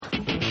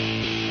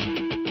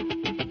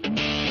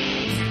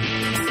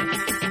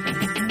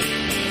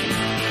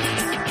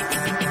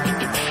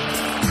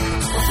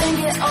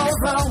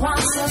over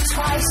once or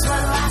twice.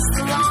 What lasts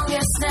the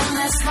longest in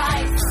this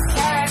life?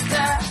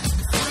 Character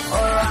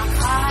or a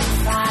hard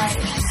fight?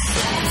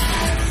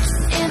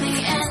 In the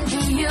end, do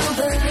you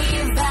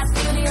believe that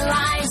beauty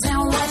lies in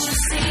what you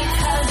see?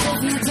 'Cause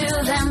if you do,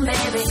 then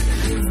baby,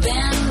 you've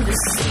been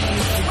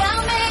deceived.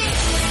 Well, me.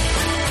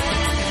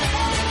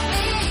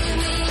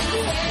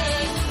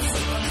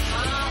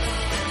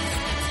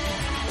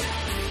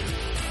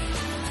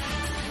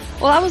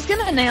 Well, I was going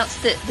to announce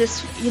that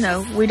this,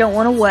 we don't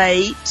want to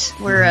wait.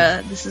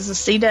 We're, this is a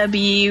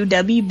CW,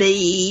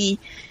 WB,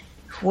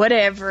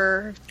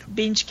 whatever,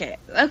 binge cat.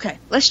 Okay,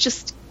 let's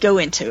just go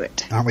into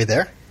it. Aren't we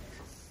there?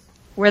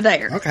 We're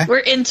there. Okay. We're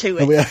into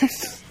it. We are.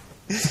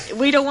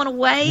 We don't want to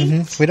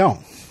wait. We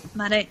don't.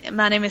 My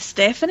name is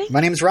Stephanie.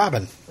 My name is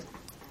Robin.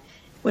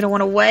 We don't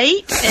want to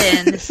wait,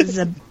 and this is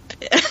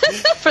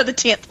for the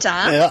 10th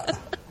time. Yeah.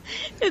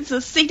 It's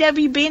a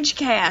CW binge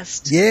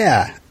cast.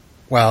 Yeah.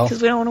 Well,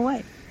 because we don't want to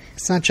wait.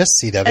 It's not just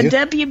CW. A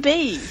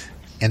WB.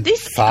 And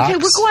Fox. Okay,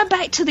 we're going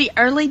back to the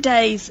early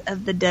days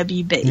of the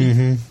WB.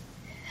 Mm-hmm.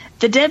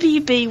 The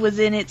WB was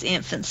in its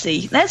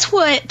infancy. That's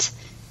what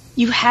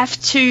you have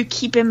to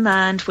keep in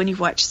mind when you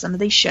watch some of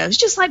these shows.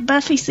 Just like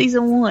Buffy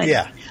season 1.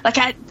 Yeah.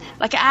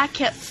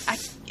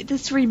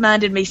 This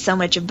reminded me so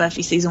much of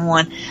Buffy season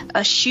 1.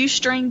 A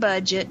shoestring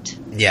budget.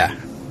 Yeah.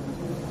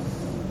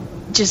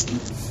 Just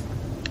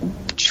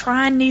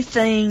trying new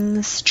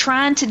things,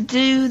 trying to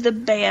do the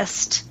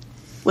best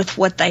with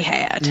what they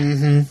had.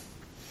 Mm-hmm.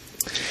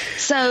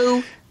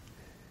 So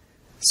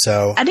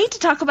I need to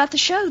talk about the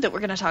show that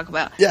we're going to talk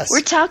about. Yes. We're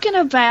talking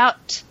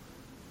about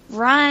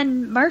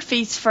Ryan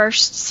Murphy's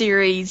first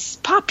series,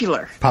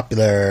 Popular.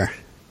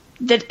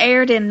 That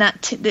aired it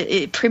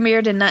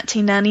premiered in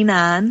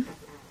 1999.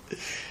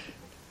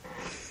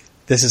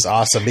 This is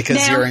awesome because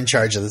now, you're in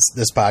charge of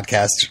this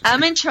podcast.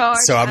 I'm in charge.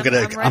 So I'm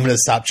gonna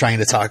stop trying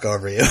to talk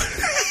over you.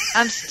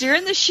 I'm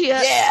steering the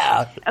ship.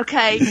 Yeah.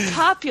 Okay.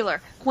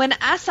 Popular. When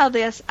I saw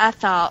this, I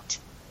thought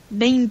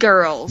Mean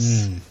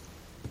Girls.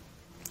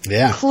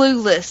 Yeah.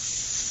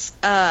 Clueless.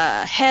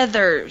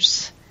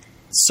 Heathers.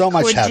 So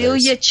much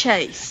Cordelia Heathers.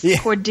 Chase. Yeah.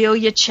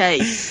 Cordelia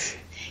Chase.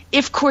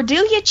 If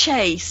Cordelia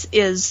Chase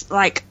is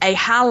like a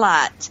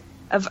highlight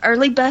of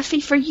early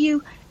Buffy for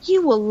you,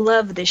 you will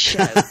love this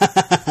show.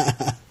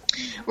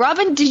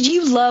 Robin, did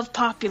you love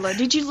Popular?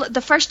 Did you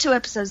the first 2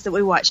 episodes that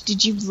we watched?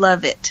 Did you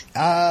love it?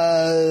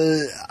 I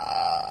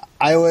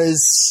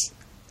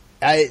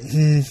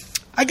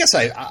guess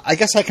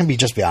I can be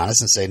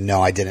honest and say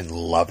no, I didn't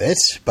love it,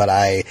 but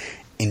I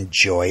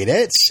enjoyed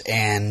it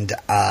and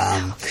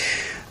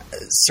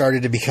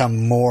started to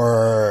become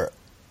more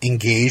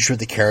engaged with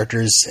the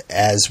characters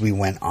as we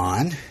went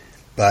on.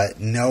 But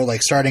no,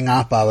 like starting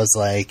off, I was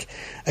like,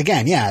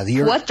 again, yeah.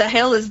 What the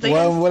hell is this?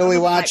 Well, what are we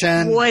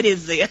watching? Like, what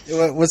is this?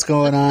 What's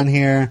going on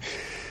here?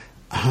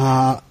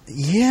 Yeah.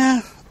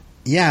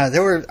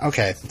 There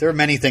were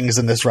many things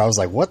in this where I was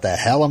like, what the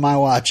hell am I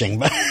watching?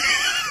 But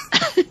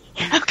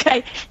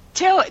okay,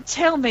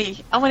 tell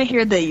me. I want to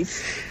hear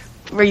these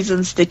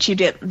reasons that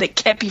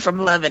kept you from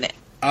loving it.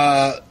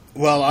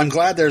 Well, I'm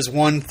glad there's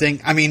one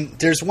thing. I mean,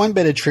 there's one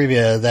bit of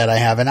trivia that I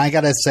have, and I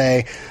gotta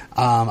say,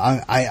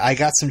 I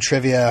got some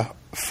trivia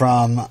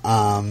from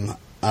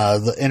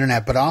the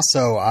internet, but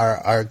also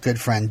our good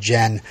friend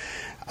Jen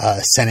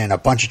sent in a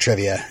bunch of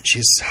trivia.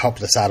 She's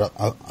helped us out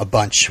a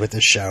bunch with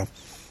this show.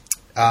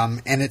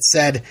 And it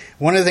said,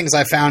 one of the things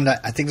I found,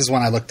 I think this is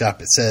one I looked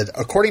up, it said,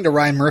 according to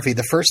Ryan Murphy,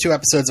 the first 2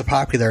 episodes of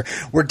Popular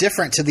were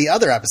different to the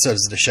other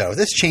episodes of the show.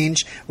 This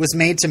change was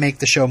made to make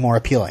the show more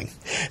appealing.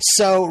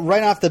 So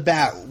right off the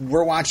bat,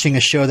 we're watching a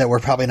show that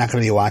we're probably not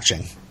going to be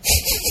watching.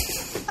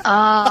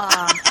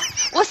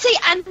 Well, see,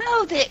 I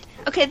know that,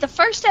 okay, the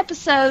first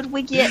episode,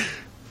 we get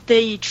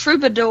the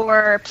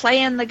troubadour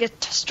strumming the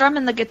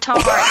guitar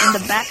in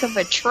the back of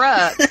a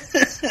truck.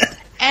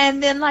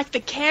 And then, like, the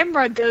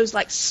camera goes,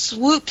 like,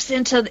 swoops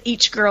into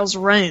each girl's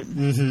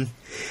room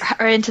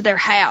or into their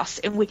house.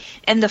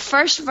 And the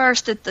first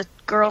verse that the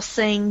girl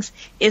sings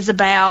is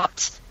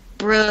about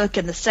Brooke,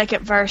 and the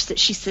second verse that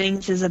she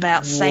sings is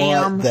about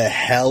Sam. What the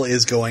hell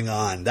is going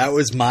on? That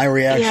was my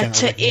reaction.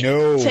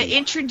 To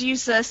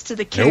introduce us to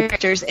the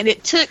characters. And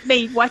it took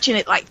me watching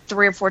it, like,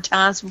 3 or 4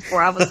 times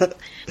before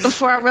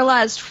I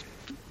realized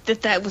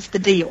that was the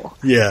deal.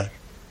 Yeah.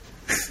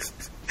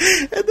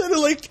 And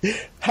then, like,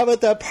 how about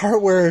that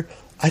part where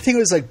I think it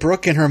was like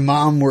Brooke and her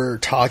mom were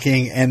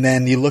talking, and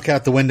then you look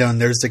out the window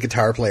and there's the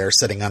guitar player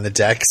sitting on the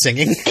deck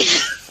singing.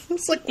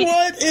 It's like,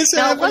 what is happening?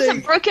 No, it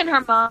wasn't Brooke and her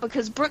mom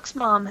because Brooke's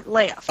mom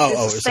left. It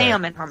was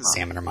Sam and her mom.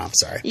 Sam and her mom,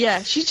 sorry.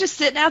 Yeah, she's just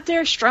sitting out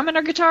there strumming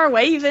her guitar,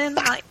 waving.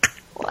 Like,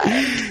 what?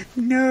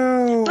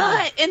 No.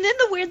 And then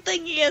the weirder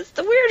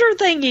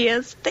thing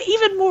is, the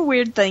even more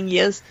weird thing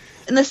is,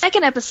 in the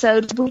second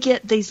episode, we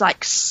get these,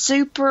 like,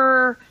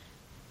 super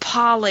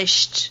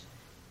polished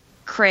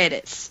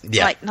credits.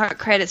 Yeah. Like, not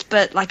credits,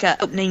 but like a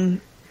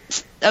opening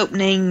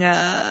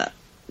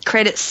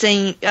credit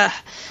scene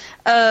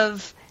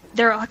of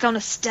they're like on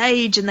a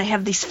stage and they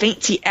have these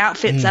fancy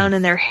outfits on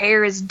and their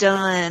hair is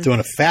done. Doing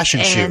a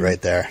fashion shoot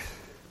right there.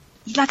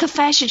 like a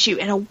fashion shoot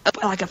and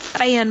like a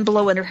fan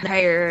blowing her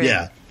hair.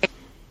 Yeah.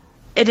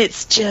 And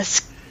it's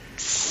just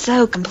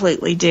so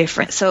completely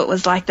different. So it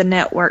was like the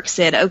network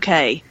said,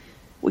 okay,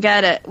 we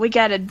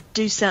gotta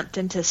do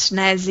something to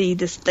snazzy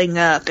this thing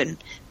up and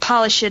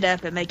polish it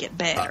up and make it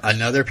better.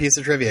 Another piece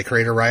of trivia: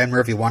 creator Ryan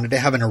Murphy wanted to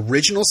have an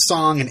original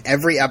song in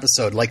every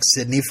episode, like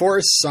Sydney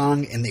Forrest's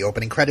song in the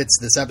opening credits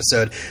of this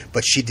episode,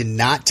 but she did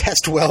not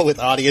test well with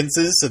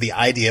audiences, so the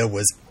idea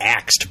was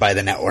axed by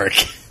the network.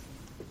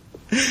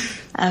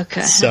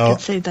 Okay, so, I can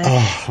see that.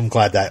 Oh, I'm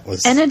glad that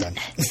was done.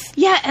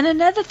 Yeah, and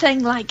another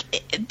thing, like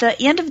the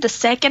end of the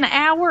second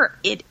hour,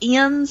 it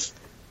ends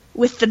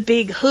with the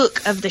big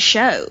hook of the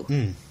show.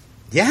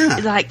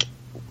 Yeah.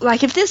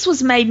 Like if this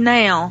was made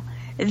now,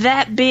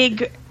 that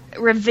big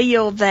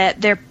reveal that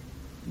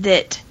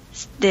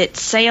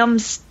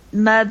Sam's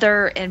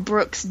mother and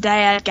Brooke's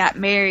dad got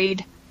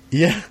married.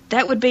 Yeah.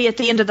 That would be at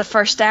the end of the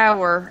first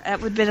hour.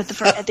 That would have been at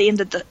the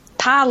end of the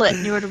pilot,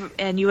 and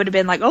you would have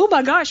been like, "Oh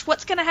my gosh,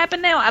 what's going to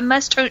happen now? I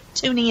must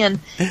tune in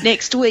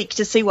next week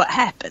to see what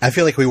happens." I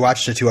feel like we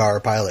watched a 2-hour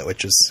pilot,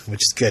 which is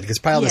good because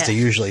pilots are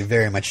usually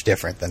very much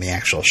different than the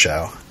actual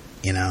show.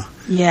 You know?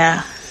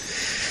 Yeah.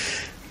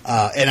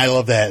 And I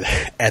love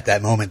that at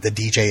that moment the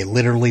DJ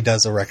literally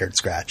does a record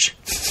scratch.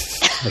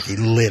 Like he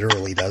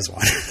literally does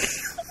one.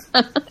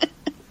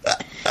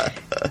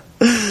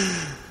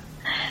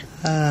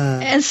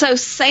 And so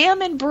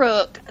Sam and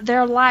Brooke,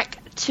 they're like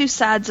two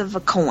sides of a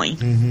coin.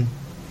 Mm-hmm.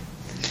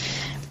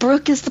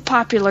 Brooke is the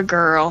popular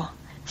girl.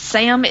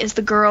 Sam is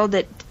the girl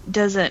that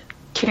doesn't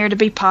care to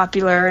be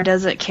popular,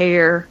 doesn't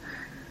care,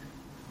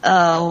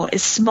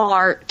 is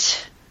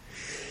smart.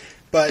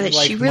 But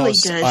like she really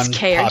does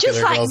care.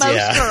 Just like girls,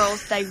 most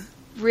girls, they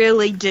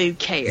really do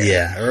care.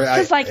 Yeah.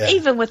 Because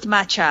even with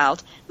my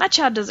child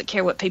doesn't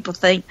care what people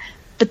think,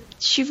 but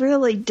she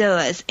really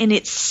does. And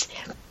it's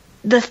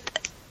the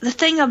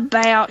thing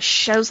about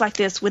shows like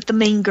this with the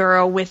mean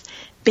girl, with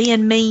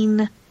being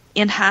mean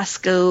in high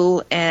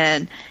school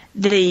and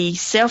the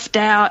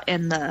self-doubt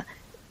and the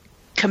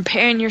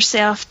comparing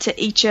yourself to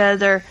each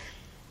other,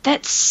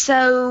 that's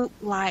so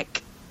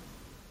like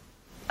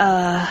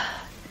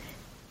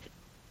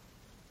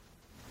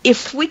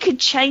if we could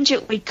change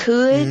it, we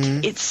could.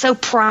 Mm-hmm. It's so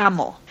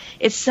primal.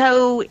 It's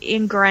so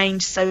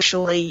ingrained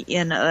socially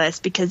in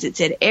us because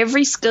it's at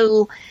every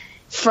school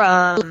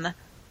from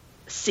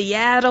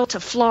Seattle to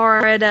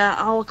Florida,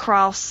 all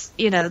across,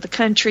 the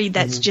country.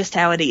 That's just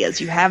how it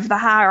is. You have the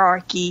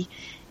hierarchy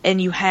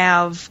and you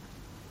have,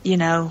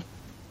 the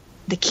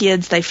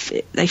kids, they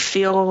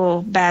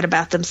feel bad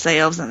about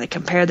themselves and they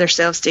compare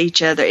themselves to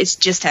each other. It's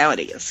just how it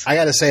is. I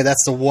got to say,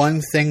 that's the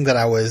one thing that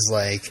I was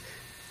like,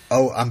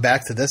 oh, I'm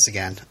back to this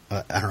again.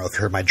 I don't know if you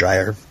heard my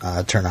dryer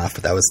turn off,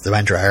 but that was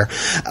my dryer.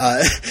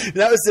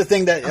 That was the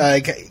thing that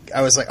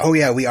I was like, oh,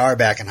 yeah, we are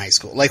back in high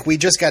school. Like, we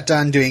just got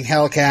done doing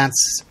Hellcats.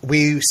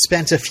 We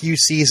spent a few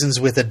seasons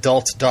with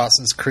adult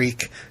Dawson's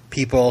Creek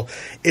people.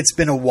 It's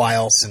been a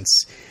while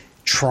since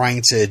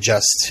trying to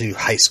adjust to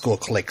high school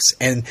cliques.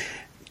 And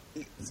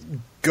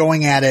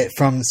going at it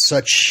from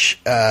such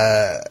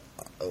a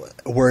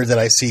word that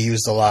I see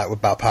used a lot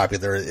about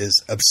popular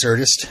is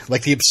absurdist.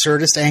 Like the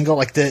absurdist angle,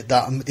 like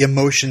the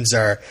emotions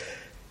are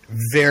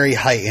very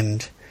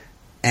heightened,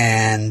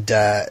 and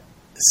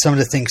some of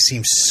the things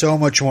seem so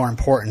much more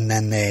important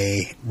than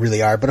they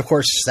really are. But of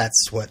course,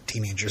 that's what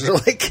teenagers are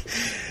like.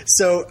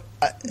 So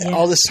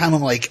all this time,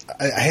 I'm like,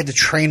 I had to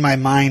train my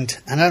mind,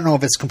 and I don't know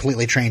if it's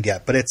completely trained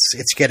yet, but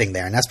it's getting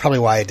there, and that's probably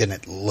why I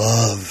didn't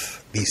love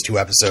these 2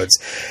 episodes.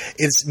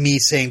 It's me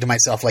saying to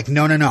myself, like,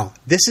 no,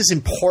 this is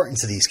important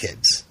to these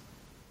kids.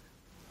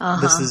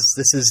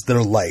 This is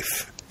their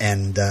life,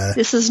 and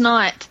this is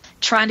not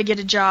trying to get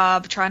a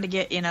job, trying to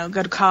get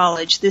go to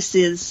college. This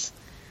is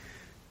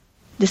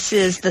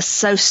the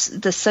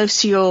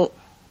social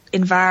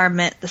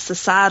environment, the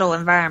societal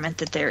environment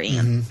that they're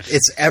in. Mm-hmm.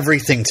 It's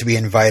everything to be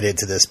invited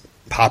to this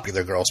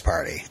popular girls'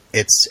 party.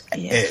 It's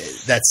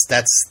that's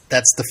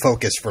the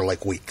focus for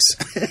like weeks.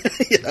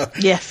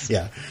 Yes.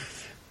 Yeah.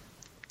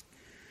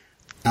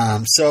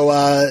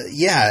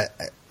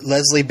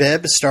 Leslie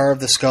Bibb, star of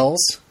The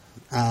Skulls,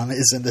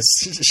 is in this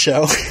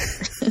show.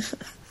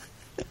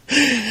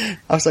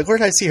 I was like, where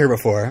did I see her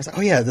before? I was like,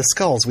 oh yeah, The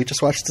Skulls. We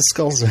just watched The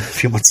Skulls a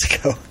few months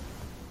ago.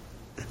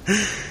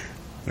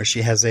 Where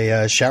she has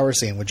a shower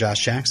scene with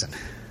Josh Jackson.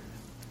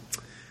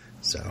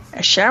 So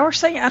a shower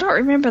scene? I don't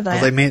remember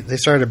that. Well, they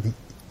started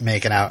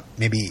making out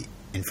maybe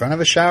in front of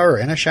a shower or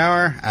in a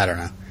shower. I don't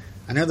know.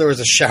 I know there was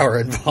a shower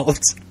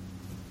involved.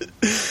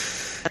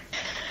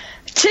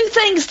 2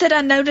 things that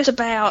I noticed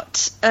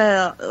about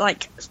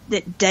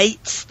that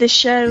dates this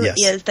show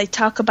is they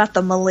talk about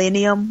the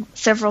millennium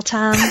several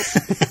times.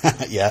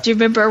 Yeah. Do you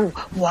remember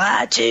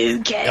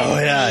Y2K? Oh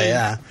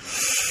yeah.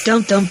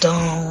 Dum dum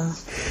dum.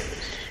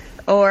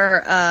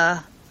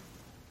 Or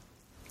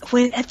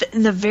when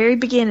in the very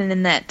beginning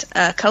in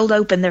that cold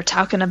open, they're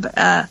talking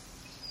about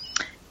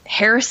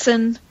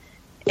Harrison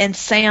and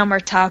Sam are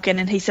talking,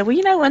 and he said,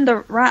 "Well, in the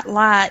right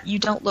light, you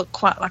don't look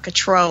quite like a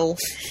troll."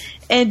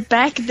 And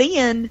back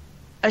then,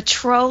 a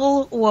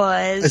troll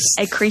was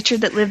a creature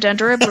that lived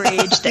under a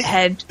bridge that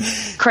had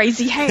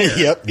crazy hair.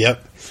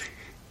 Yep.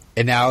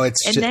 And now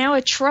now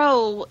a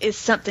troll is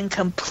something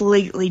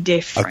completely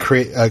different.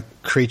 A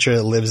creature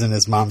that lives in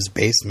his mom's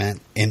basement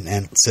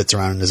and sits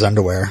around in his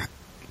underwear.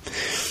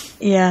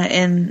 Yeah,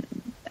 and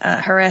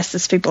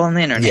harasses people on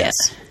the internet.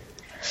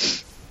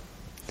 Yes.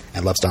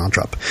 And loves Donald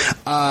Trump.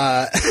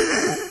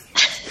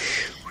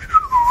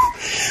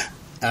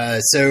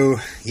 So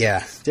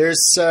yeah,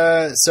 there's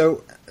I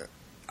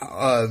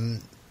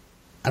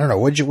don't know.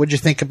 What'd you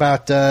think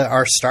about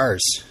our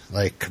stars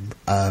like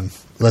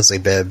Leslie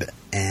Bibb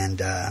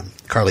and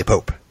Carly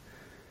Pope,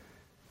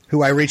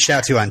 who I reached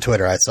out to on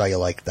Twitter? I saw you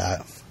liked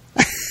that.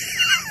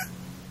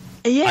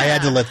 Yeah, I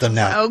had to let them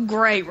know. Oh,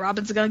 great!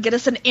 Robin's going to get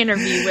us an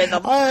interview with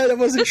them. I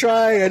wasn't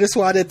trying. I just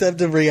wanted them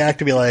to react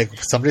to be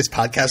like, somebody's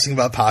podcasting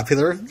about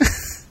Popular.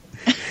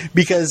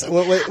 Because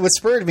what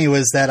spurred me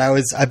was that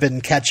I've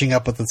been catching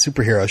up with the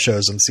superhero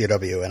shows on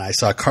CW, and I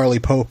saw Carly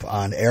Pope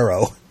on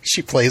Arrow.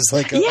 She plays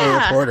like a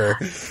reporter.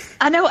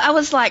 I know. I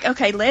was like,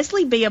 okay,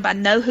 Leslie Bibb, I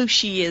know who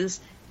she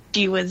is.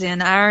 She was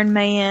in Iron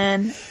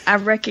Man. I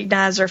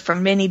recognize her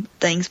from many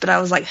things, but I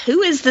was like,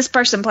 who is this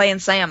person playing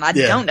Sam? I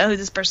don't know who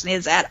this person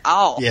is at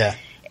all. Yeah.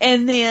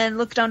 And then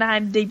looked on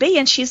IMDb,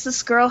 and she's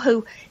this girl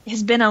who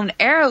has been on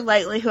Arrow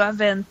lately, who I've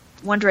been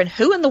wondering,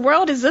 who in the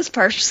world is this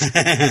person?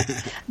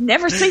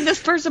 Never seen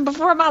this person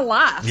before in my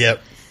life. Yep.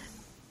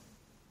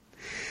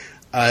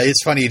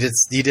 It's funny,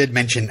 you did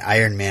mention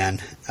Iron Man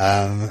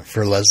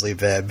for Leslie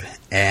Bibb,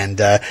 and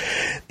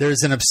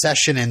there's an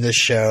obsession in this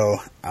show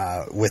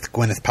with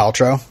Gwyneth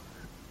Paltrow,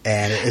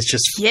 and it's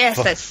just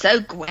that's so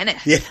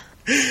Gwyneth. Yeah,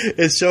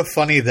 it's so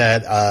funny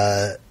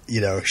that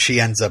she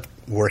ends up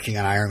working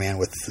on Iron Man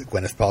with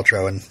Gwyneth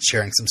Paltrow and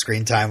sharing some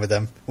screen time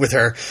with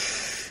her.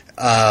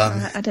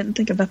 I didn't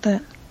think about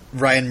that.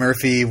 Ryan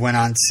Murphy went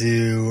on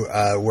to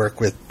work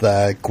with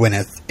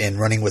Gwyneth in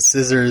Running with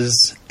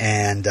Scissors,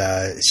 and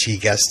she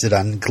guested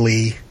on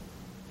Glee,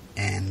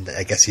 and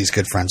I guess he's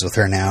good friends with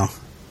her now.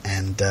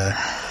 And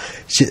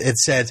it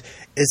said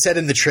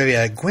in the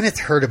trivia, Gwyneth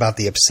heard about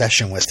the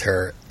obsession with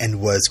her and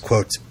was,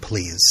 quote,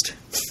 pleased.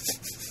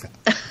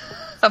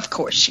 Of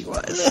course she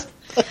was.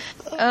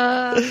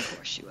 Of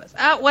course she was.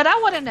 What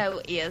I want to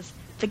know is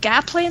the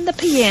guy playing the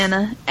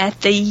piano at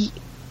the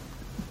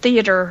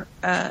theater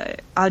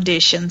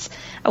auditions.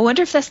 I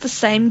wonder if that's the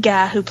same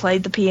guy who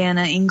played the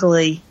piano in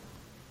Glee.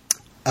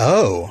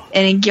 Oh.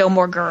 And in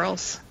Gilmore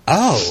Girls.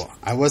 Oh,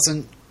 I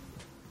wasn't...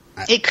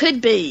 It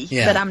could be,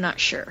 but I'm not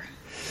sure.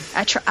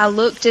 I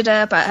looked it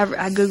up.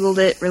 I Googled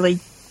it really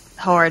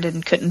hard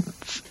and couldn't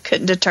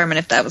determine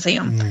if that was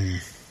him.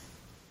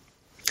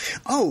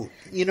 Oh,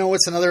 you know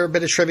what's another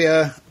bit of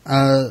trivia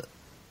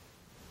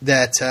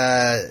that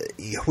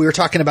we were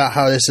talking about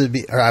how this would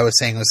be, or I was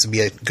saying this would be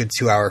a good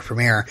 2-hour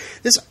premiere.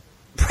 This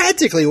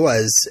practically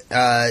was.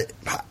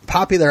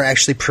 Popular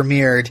actually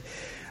premiered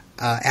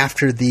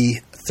after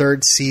the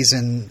 3rd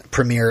season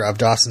premiere of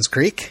Dawson's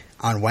Creek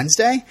on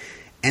Wednesday,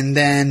 and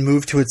then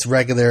moved to its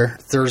regular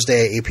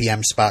Thursday 8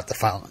 p.m. spot the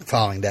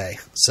following day.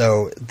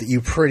 So you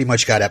pretty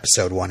much got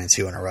episode 1 and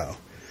 2 in a row.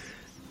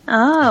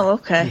 Oh,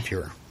 okay. If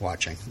you're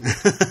watching.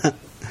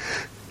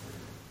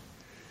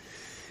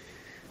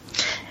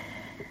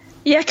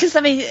 Yeah, because, I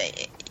mean,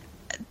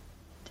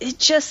 it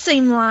just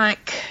seemed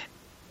like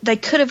they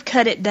could have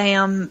cut it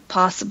down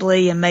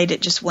possibly and made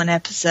it just one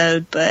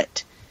episode,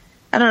 but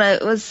I don't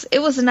know. It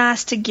was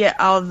nice to get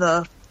all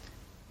the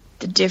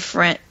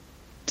different,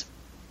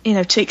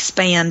 to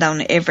expand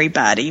on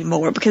everybody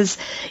more, because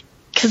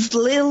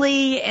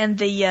Lily and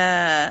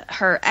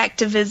her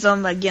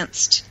activism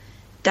against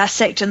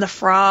dissecting the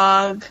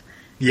frog,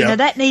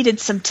 that needed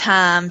some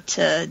time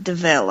to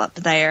develop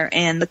there,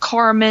 and the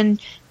Carmen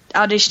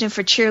auditioning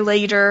for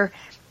cheerleader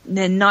and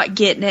then not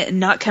getting it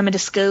and not coming to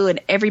school, and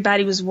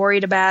everybody was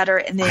worried about her.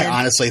 And then I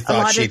honestly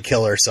thought she'd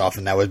kill herself,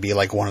 and that would be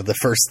like one of the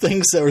first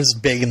things that was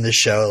big in the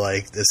show,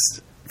 like this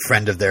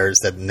friend of theirs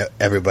that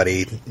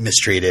everybody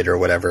mistreated or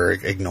whatever,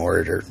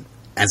 ignored, or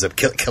ends up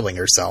killing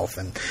herself.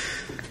 And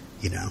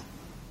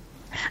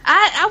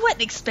I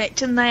wasn't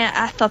expecting that.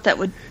 I thought that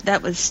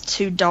was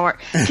too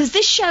dark, because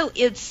this show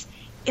it's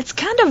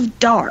kind of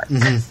dark.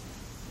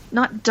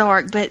 Not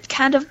dark, but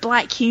kind of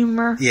black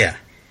humor. Yeah.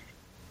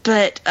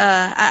 But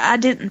I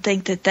didn't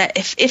think that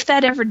if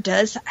that ever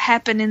does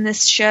happen in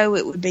this show,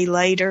 it would be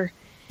later.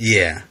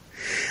 Yeah.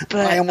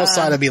 But I almost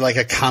thought it'd be like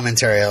a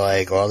commentary,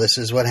 like, well, this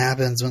is what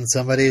happens when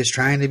somebody is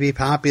trying to be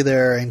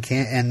popular and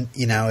can't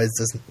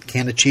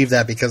achieve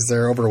that because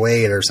they're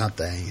overweight or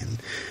something. And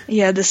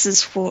yeah, this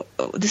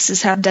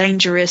is how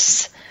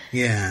dangerous.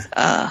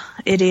 Yeah.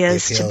 It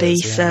is to be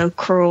so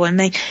cruel and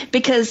mean,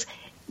 because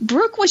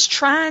Brooke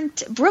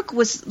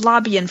was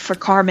lobbying for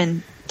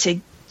Carmen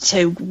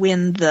to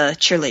win the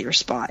cheerleader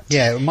spot.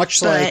 Yeah,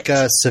 much like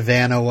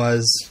Savannah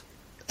was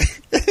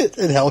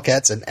in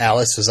Hellcats, and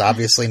Alice was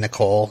obviously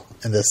Nicole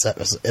in this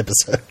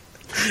episode.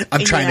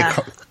 I'm trying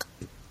to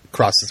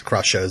cross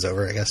shows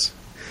over, I guess.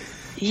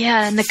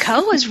 Yeah,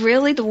 Nicole was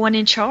really the one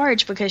in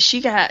charge because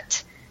she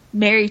got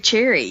Mary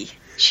Cherry.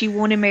 she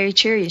wanted Mary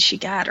Cherry and she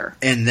got her.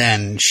 And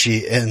then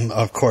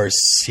of course,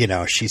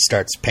 she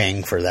starts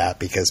paying for that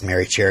because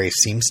Mary Cherry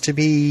seems to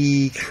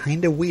be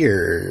kind of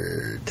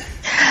weird.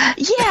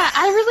 Yeah,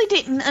 I really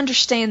didn't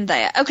understand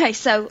that. Okay,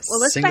 so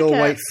let's Single back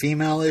up. white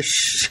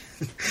female-ish.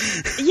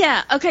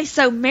 Yeah, okay,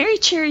 so Mary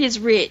Cherry is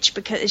rich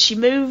because she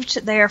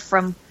moved there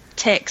from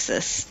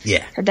Texas.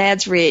 Yeah. Her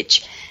dad's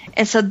rich.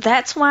 And so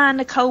that's why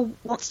Nicole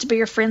wants to be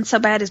her friend so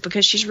bad, is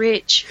because she's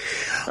rich.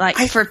 Like,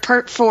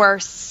 for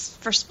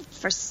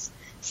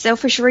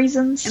selfish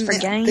reasons, And for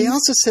gain. They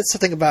also said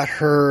something about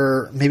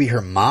maybe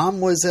her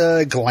mom was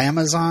a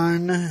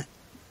glamazon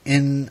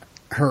in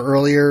her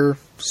earlier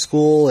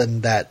school,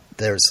 and that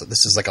this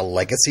is like a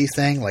legacy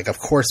thing. Like, of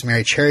course,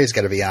 Mary Cherry's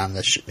got to be on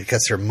this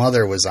because her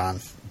mother was on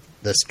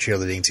this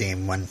cheerleading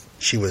team when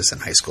she was in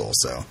high school.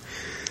 So,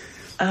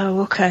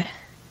 Oh, okay.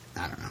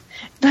 I don't know.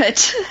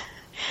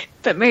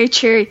 But Mary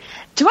Cherry,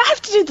 do I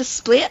have to do the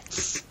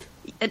splits?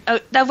 And,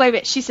 no, wait a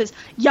minute. She says,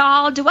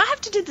 y'all, do I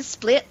have to do the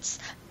splits?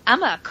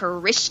 I'm a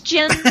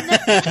Christian.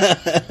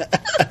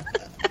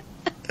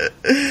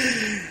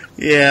 Yeah.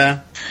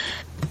 Yeah,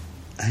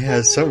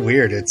 it's so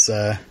weird. It's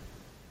And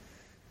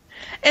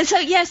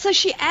so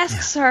she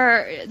asks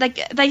her,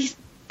 like,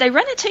 they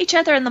run into each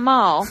other in the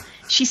mall.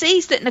 She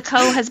sees that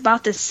Nicole has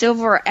bought this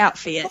silver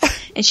outfit,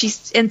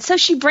 and so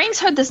she brings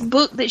her this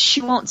book that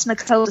she wants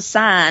Nicole to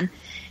sign.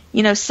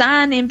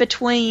 Sign in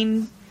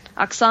between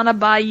Oksana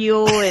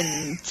Bayou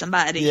and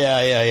somebody. Yeah.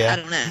 I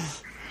don't know.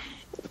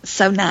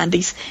 So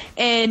 90s.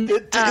 And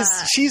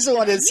she's the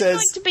one that says.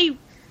 Going to be,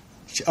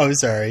 Oh,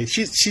 sorry.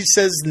 She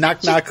says,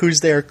 "Knock knock, who's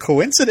there?"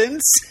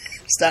 Coincidence?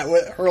 Is that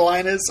what her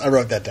line is? I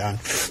wrote that down.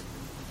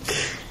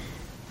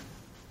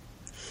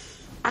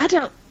 I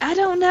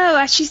don't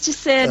know. She just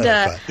said,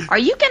 "Are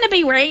you going to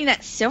be wearing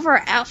that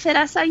silver outfit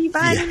I saw you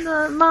buying in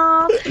the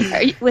mall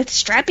with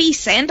strappy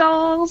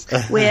sandals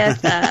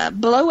with a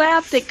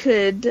blowout that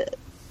could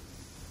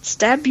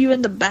stab you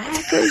in the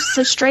back, or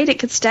so straight it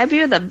could stab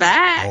you in the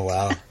back?" Oh,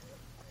 wow.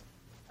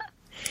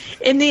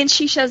 And then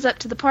she shows up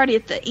to the party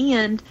at the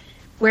end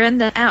wearing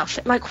the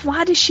outfit. Like,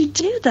 why does she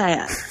do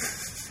that?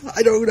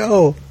 I don't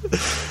know.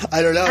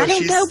 I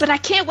don't know, but I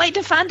can't wait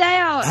to find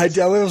out. It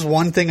was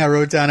one thing I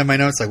wrote down in my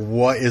notes, like,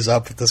 what is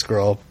up with this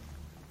girl?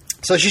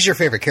 So she's your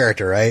favorite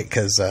character, right?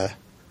 Because, the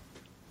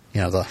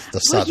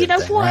Southern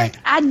thing, what? right?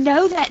 I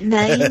know that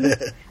name.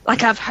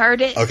 Like, I've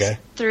heard it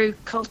through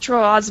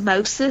cultural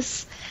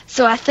osmosis.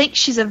 So I think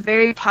she's a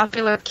very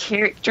popular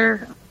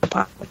character.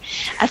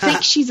 I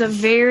think she's a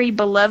very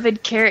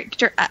beloved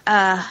character.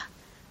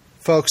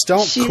 Folks,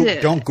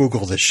 don't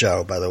Google this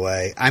show, by the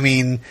way. I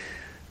mean,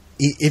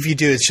 if you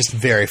do, it's just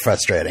very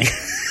frustrating.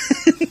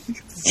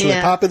 It's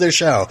a popular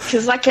show.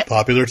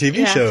 Popular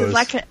TV shows.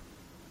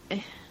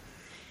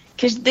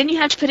 Because then you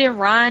have to put in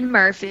Ryan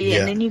Murphy,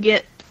 and then you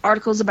get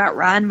articles about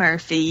Ryan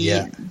Murphy.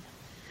 Yeah.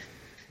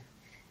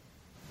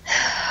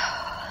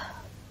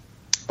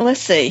 Let's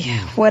see.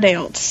 What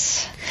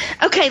else?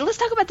 Okay, let's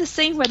talk about the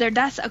scene where they're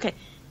dissecting. Okay,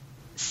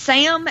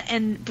 Sam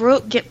and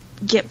Brooke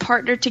get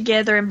partnered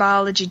together in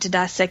biology to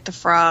dissect the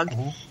frog.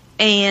 Mm-hmm.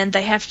 And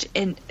they have to,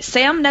 and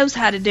Sam knows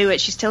how to do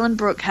it. She's telling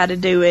Brooke how to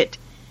do it.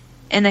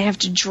 And they have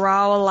to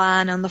draw a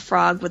line on the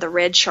frog with a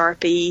red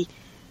Sharpie.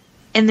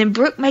 And then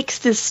Brooke makes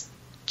this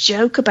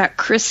joke about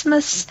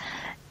Christmas.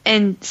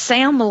 And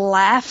Sam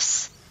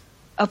laughs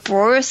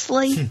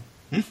uproariously.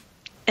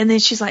 And then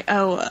she's like,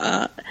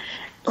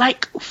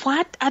 like,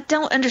 what? I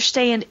don't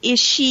understand.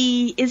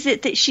 Is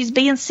it that she's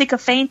being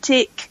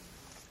sycophantic?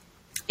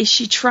 Is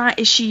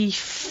she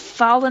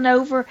falling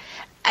over?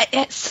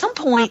 At some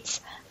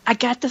points, I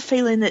got the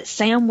feeling that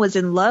Sam was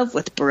in love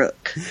with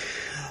Brooke.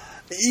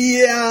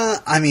 Yeah,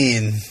 I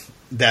mean,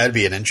 that would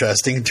be an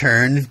interesting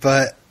turn,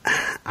 but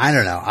I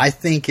don't know. I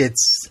think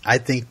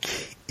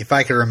if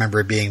I could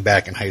remember being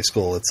back in high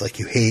school, it's like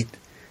you hate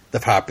the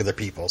popular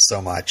people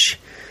so much.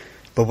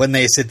 But when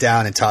they sit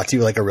down and talk to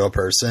you like a real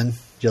person,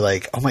 you're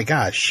like, oh my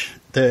gosh,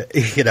 they're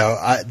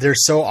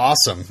so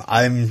awesome.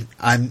 I'm,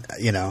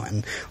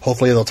 and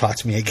hopefully they'll talk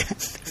to me again.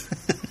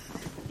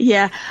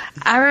 Yeah,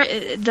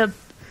 the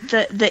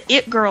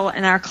it girl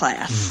in our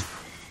class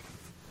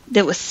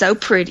that was so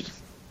pretty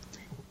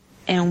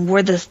and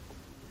wore the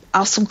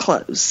awesome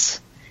clothes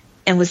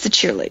and was the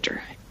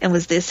cheerleader and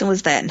was this and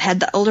was that and had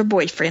the older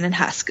boyfriend in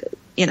high school.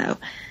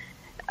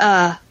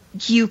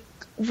 You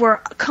were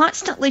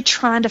constantly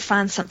trying to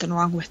find something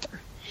wrong with her.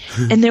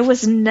 And there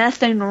was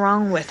nothing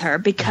wrong with her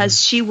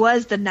because she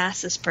was the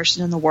nicest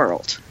person in the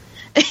world.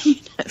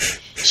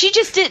 She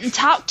just didn't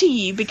talk to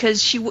you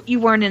because you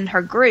weren't in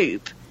her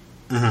group.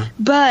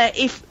 But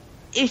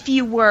if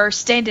you were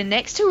standing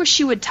next to her,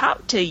 she would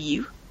talk to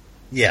you.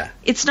 Yeah.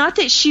 It's not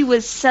that she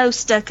was so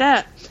stuck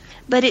up,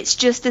 but it's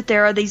just that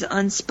there are these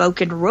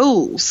unspoken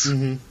rules.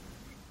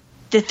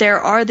 That there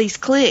are these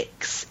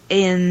cliques,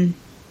 and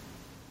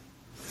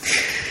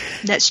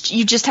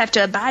You just have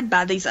to abide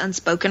by these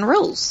unspoken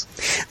rules.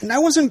 And I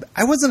wasn't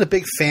a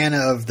big fan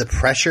of the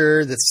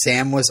pressure that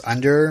Sam was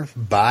under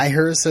by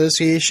her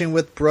association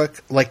with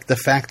Brooke. Like the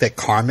fact that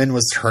Carmen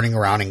was turning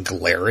around and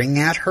glaring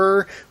at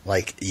her,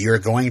 like, you're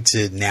going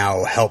to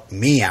now help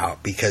me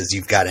out because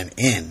you've got an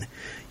in,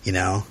 you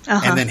know?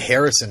 And then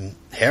Harrison,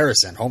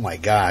 oh my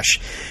gosh.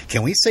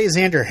 Can we say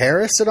Xander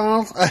Harris at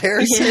all?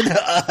 Harrison?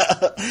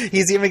 Yeah.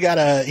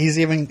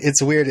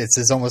 It's weird.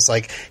 It's almost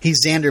like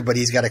he's Xander, but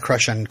he's got a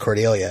crush on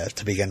Cordelia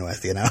to begin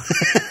with, you know?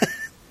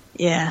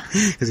 Yeah.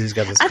 Because he's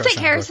got this I think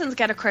Harrison's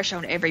got a crush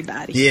on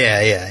everybody.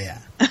 Yeah.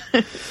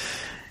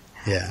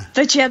 Yeah.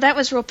 But yeah, that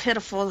was real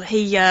pitiful.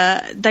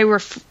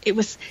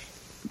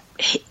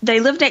 They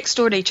lived next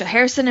door to each other.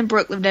 Harrison and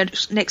Brooke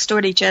lived next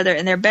door to each other,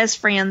 and they're best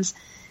friends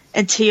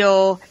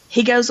until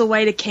he goes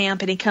away to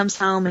camp and he comes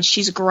home and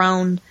she's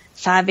grown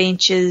 5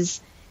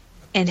 inches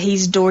and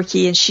he's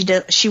dorky and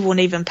she won't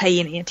even pay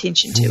any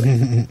attention to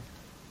him.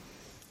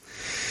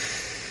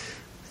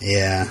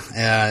 Yeah,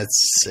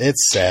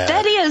 it's sad.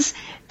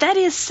 That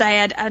is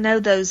sad. I know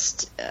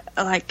those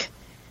like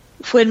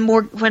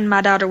when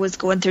my daughter was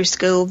going through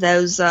school,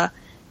 those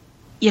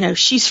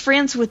she's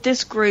friends with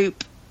this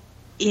group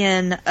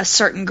in a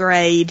certain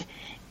grade.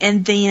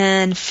 And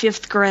then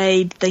 5th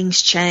grade,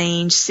 things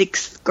change.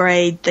 6th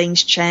grade,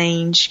 things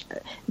change.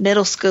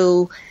 Middle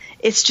school,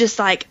 it's just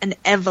like an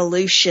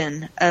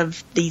evolution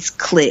of these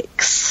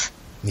cliques.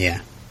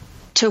 Yeah.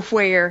 To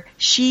where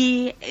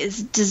she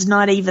does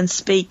not even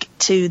speak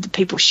to the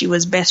people she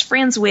was best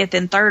friends with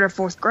in 3rd or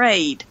 4th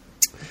grade.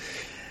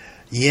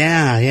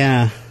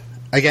 Yeah.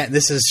 Again,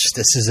 this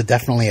is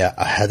definitely a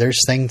Heathers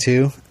thing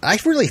too. I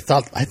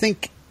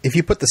think if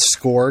you put the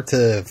score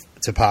to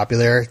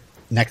Popular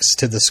next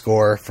to the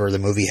score for the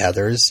movie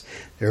Heathers,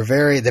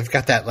 they've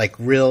got that like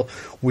real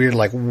weird,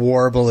 like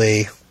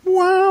warbly,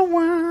 wah,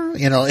 wah,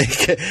 you know,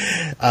 like,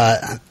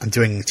 I'm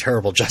doing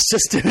terrible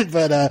justice to it,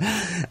 but,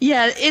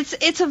 yeah,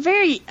 it's a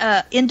very,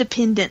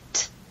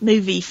 independent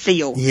movie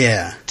feel.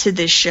 Yeah. To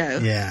this show.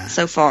 Yeah.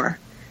 So far.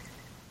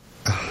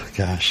 Oh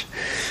gosh.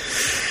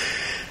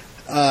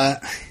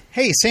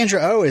 Hey, Sandra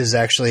Oh is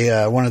actually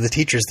one of the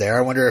teachers there.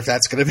 I wonder if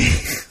that's going to be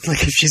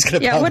like if she's going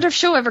to. Yeah, I wonder if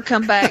she'll ever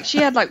come back. She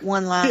had like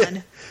one line.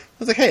 Yeah. I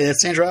was like, hey,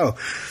 that's Sandra Oh.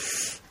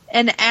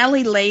 And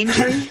Allie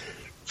Landry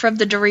from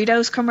the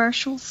Doritos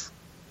commercials.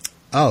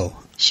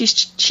 Oh,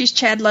 she's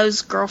Chad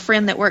Lowe's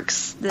girlfriend that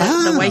works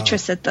the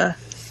waitress at the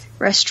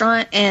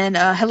restaurant. And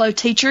hello,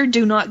 teacher,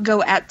 do not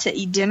go out to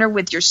eat dinner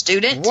with your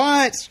student.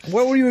 What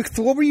were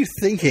you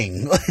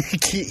thinking?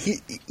 Like,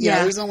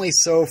 there's only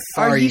so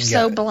far. Are you can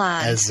so get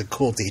blind? As a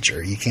cool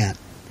teacher, you can't.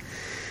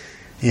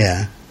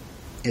 Yeah,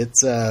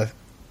 it's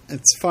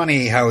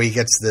funny how he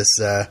gets this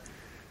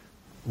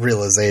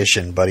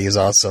realization, but he's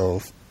also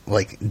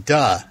like,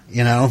 duh,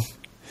 you know.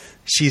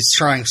 She's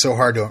trying so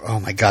hard to. Oh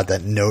my god,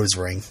 that nose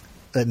ring,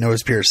 that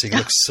nose piercing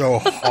looks so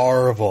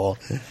horrible.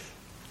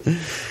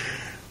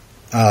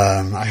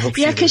 I hope.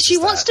 Yeah, because she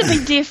wants to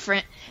be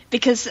different.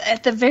 Because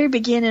at the very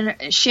beginning,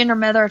 she and her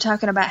mother are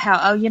talking about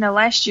how,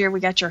 last year we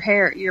got your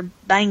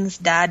bangs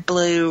dyed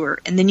blue,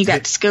 and then you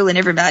got to school and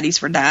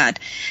everybody's were dyed.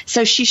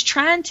 So she's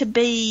trying to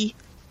be,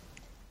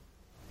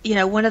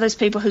 one of those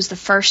people who's the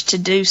first to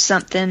do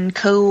something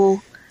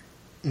cool,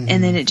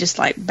 and then it just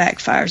like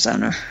backfires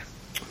on her.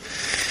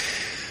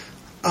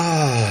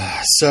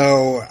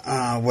 So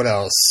what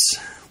else?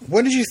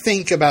 What did you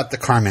think about the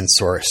Carmen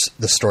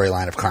the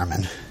storyline of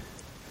Carmen?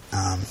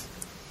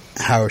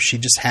 How she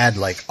just had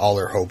like all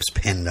her hopes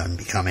pinned on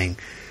becoming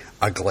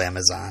a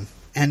glamazon,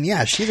 and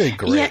yeah, she did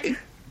great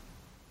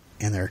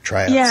in their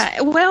tryouts.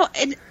 Yeah, well,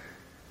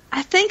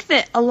 I think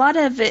that a lot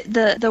of it,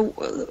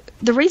 the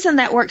reason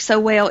that works so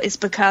well is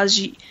because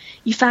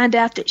you find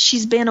out that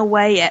she's been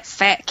away at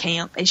fat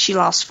camp and she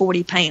lost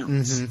 40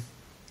 pounds. Mm-hmm.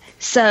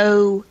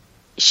 So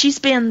she's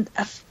been,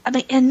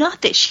 and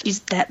not that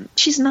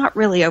she's not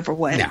really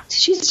overweight. No.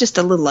 She's just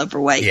a little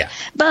overweight. Yeah,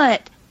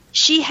 but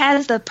she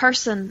has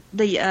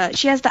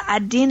she has the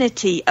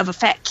identity of a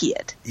fat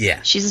kid.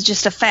 Yeah. She's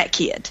just a fat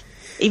kid,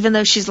 even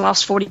though she's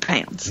lost 40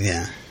 pounds.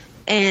 Yeah.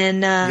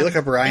 And you look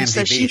up her IMDb,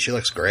 so she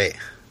looks great.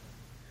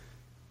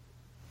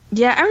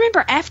 Yeah, I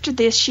remember after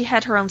this she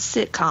had her own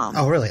sitcom.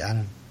 Oh, really? I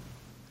don't.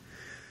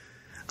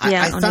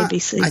 Yeah, on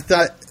ABC.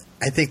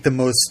 I think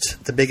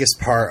the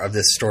biggest part of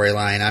this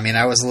storyline,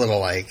 I was a little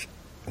like,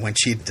 when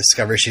she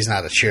discovers she's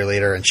not a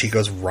cheerleader and she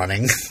goes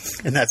running,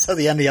 and that's how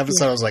the end of the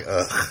episode, I was like,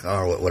 ugh,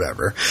 or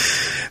whatever.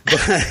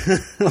 But I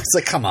was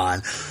like, come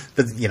on.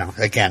 But,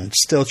 again,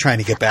 still trying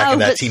to get back in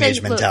that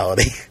teenage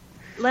mentality.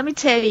 Let me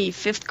tell you,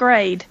 5th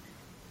grade,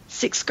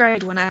 6th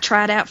grade, when I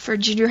tried out for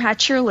junior high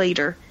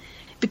cheerleader,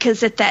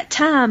 because at that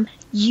time,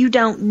 you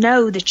don't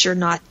know that you're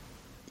not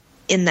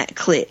in that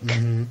clique.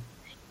 Mm-hmm.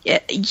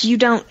 You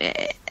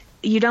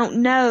don't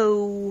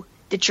know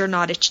that you're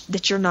not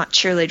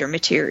cheerleader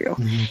material.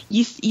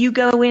 Mm-hmm. You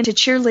go into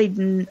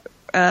cheerleading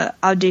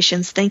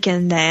auditions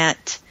thinking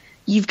that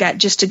you've got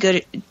just as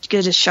good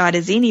a shot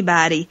as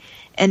anybody,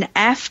 and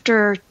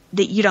after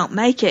that you don't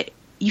make it,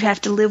 you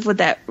have to live with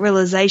that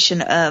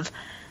realization of,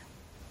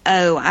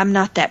 oh, I'm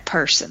not that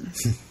person.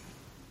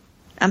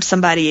 I'm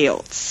somebody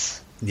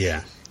else.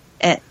 Yeah.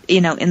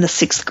 In the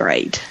 6th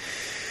grade.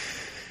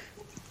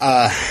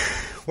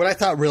 What I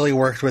thought really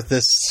worked with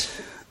this,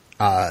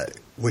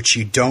 which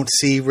you don't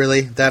see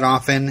really that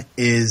often,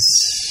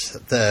 is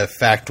the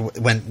fact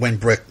when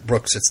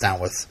Brooke sits down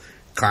with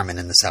Carmen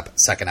in the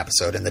second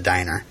episode in the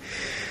diner.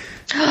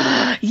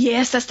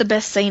 Yes, that's the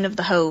best scene of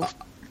the whole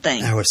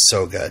thing. That was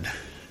so good.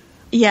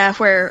 Yeah,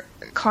 where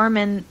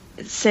Carmen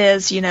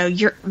says,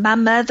 my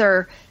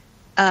mother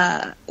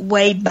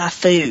weighed my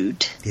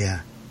food.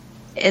 Yeah.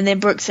 And then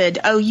Brooke said,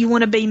 "Oh, you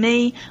want to be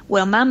me?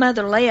 Well, my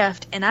mother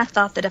left, and I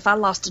thought that if I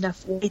lost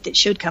enough weight, it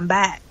should come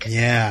back."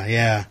 Yeah,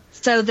 yeah.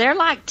 So they're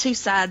like two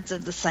sides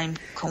of the same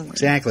coin.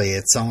 Exactly.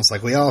 It's almost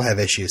like we all have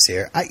issues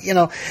here. In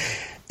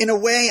a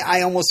way,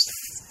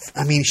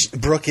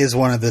 Brooke is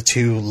one of the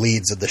two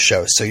leads of the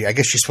show, so I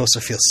guess you're supposed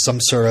to feel some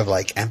sort of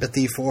like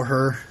empathy for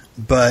her.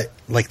 But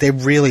like they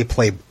really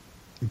play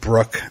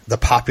Brooke, the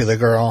popular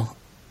girl.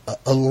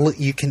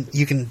 You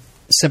can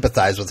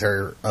sympathize with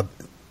her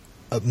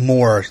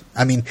more.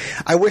 I mean,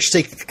 I wish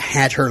they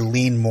had her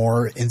lean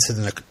more into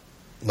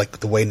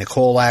the way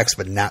Nicole acts,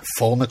 but not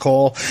full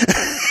Nicole.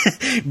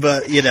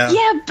 But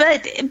yeah,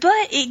 but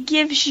it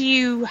gives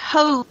you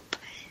hope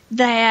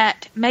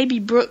that maybe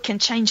Brooke can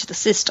change the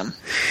system.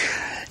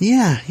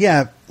 Yeah.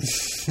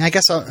 I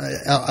guess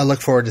I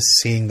look forward to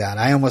seeing that.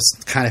 I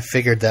almost kind of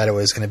figured that it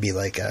was going to be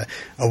like a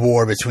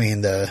war between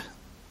the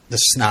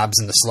snobs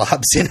and the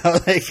slobs,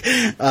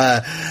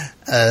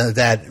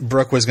 that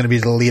Brooke was going to be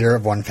the leader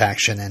of one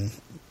faction, and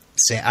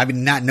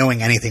not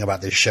knowing anything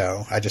about this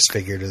show, I just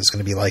figured it was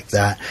going to be like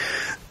that.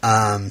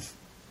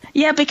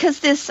 Yeah, because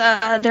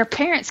their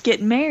parents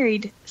get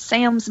married,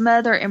 Sam's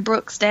mother and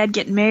Brooke's dad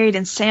get married,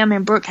 and Sam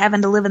and Brooke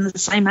having to live in the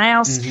same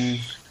house.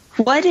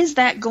 Mm-hmm. What is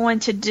that going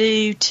to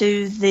do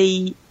to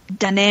the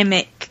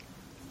dynamic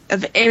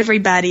of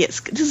everybody at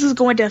school? This is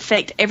going to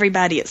affect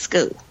everybody at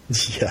school.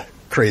 Yeah.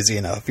 Crazy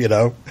enough, Yeah.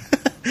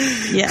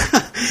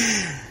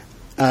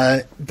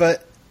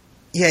 But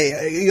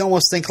yeah, you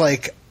almost think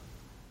like,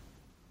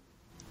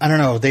 I don't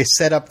know, they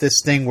set up this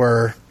thing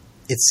where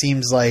it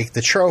seems like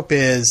the trope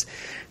is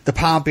the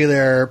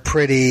popular,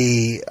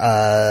 pretty,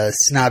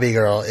 snobby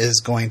girl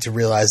is going to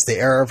realize the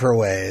error of her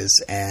ways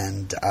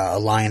and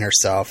align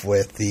herself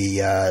with the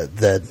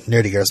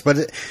nerdy girls.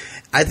 But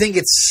I think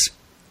it's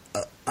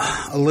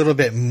a little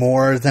bit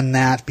more than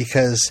that,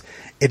 because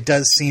it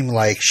does seem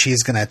like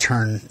she's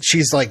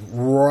like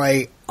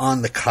right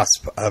on the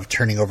cusp of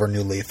turning over a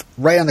new leaf,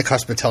 right on the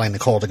cusp of telling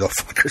Nicole to go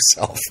fuck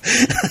herself.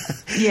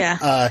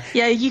 Yeah.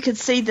 You could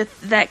see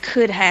that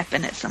could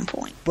happen at some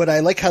point. But I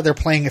like how they're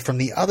playing it from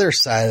the other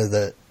side of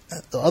the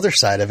other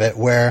side of it,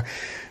 where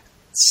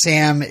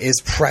Sam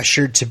is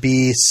pressured to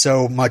be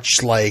so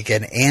much like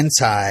an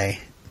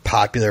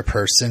anti-popular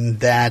person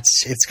that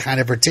it's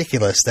kind of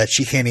ridiculous that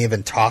she can't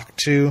even talk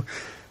to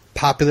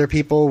popular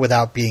people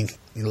without being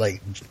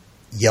like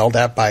yelled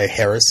at by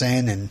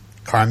Harrison and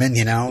Carmen,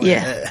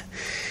 Yeah.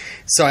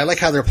 So I like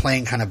how they're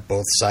playing kind of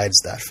both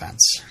sides of that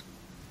fence.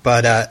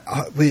 But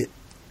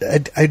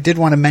I did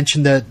want to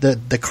mention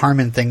the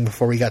Carmen thing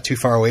before we got too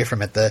far away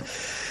from it.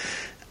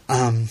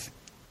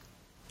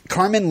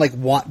 Carmen,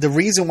 the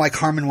reason why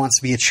Carmen wants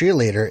to be a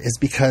cheerleader is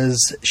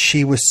because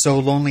she was so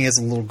lonely as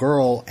a little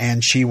girl,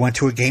 and she went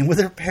to a game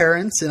with her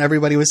parents, and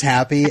everybody was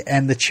happy,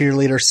 and the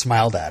cheerleader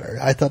smiled at her.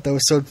 I thought that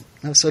was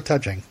so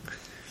touching.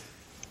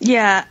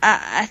 Yeah,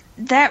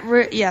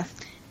 yeah.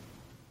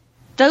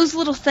 Those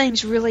little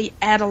things really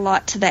add a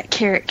lot to that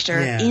character.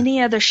 Yeah.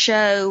 Any other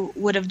show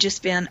would have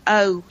just been,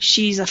 oh,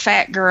 she's a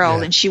fat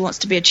girl and she wants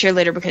to be a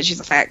cheerleader because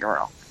she's a fat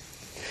girl.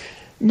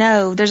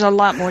 No, there's a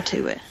lot more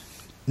to it.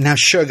 Now,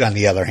 Sugar, on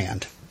the other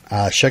hand.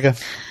 Sugar?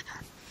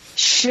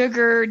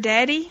 Sugar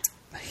Daddy?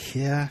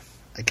 Yeah,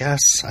 I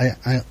guess.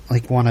 I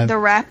want to... The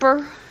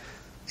rapper?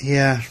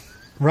 Yeah.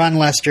 Ron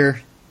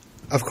Lester,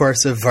 of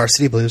course, of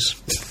Varsity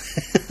Blues.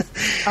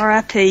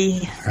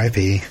 R.I.P.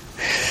 R.I.P.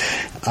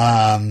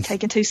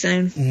 Taken too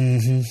soon.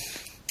 Mm-hmm.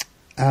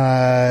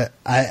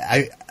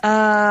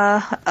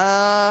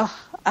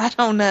 I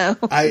don't know.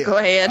 Go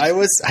ahead.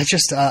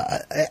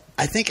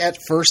 I think at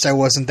first I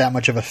wasn't that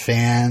much of a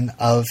fan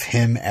of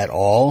him at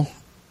all.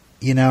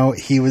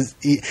 Because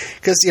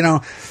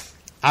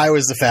I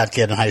was the fat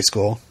kid in high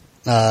school.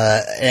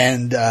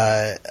 There's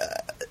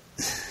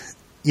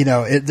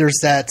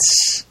that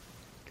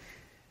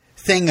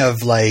thing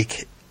of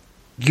like,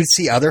 you'd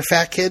see other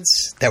fat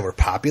kids that were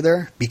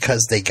popular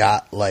because they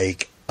got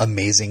like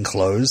amazing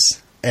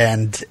clothes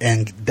and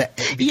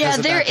that. Yeah,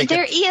 there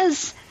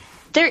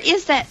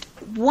is that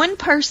one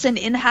person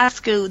in high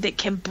school that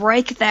can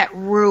break that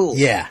rule.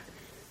 Yeah.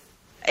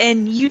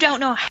 And you don't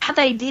know how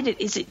they did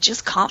it. Is it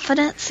just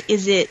confidence?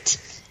 Is it...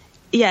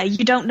 Yeah,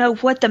 you don't know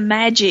what the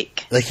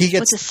magic, what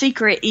the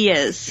secret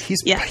is.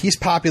 He's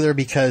popular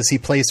because he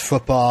plays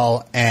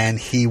football and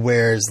he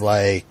wears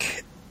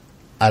like,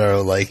 I don't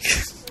know, like...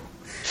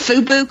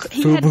 FUBU.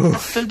 He had a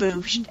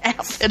FUBU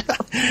outfit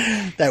on.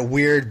 That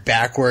weird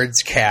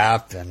backwards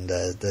cap and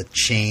the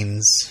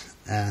chains.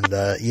 And,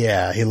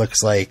 he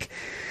looks like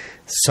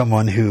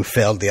someone who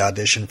failed the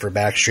audition for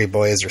Backstreet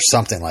Boys or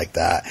something like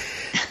that.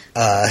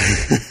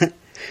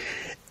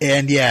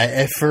 And yeah,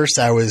 at first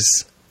I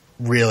was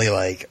really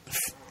like,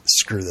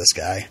 screw this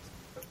guy.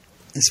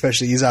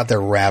 Especially he's out there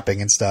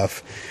rapping and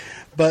stuff.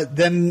 But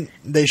then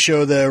they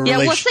show the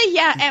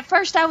at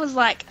first I was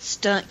like,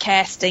 stunt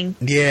casting.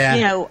 Yeah.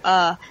 You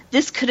know,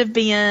 this could have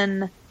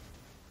been,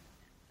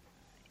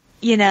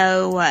 you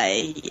know,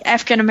 a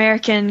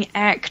African-American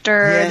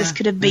actor. Yeah, this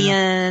could have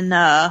been,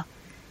 and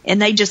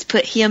they just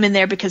put him in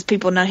there because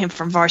people know him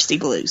from Varsity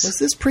Blues. Was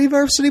this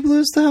pre-Varsity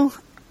Blues, though?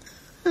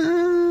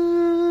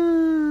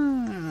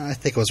 I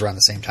think it was around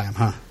the same time,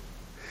 huh?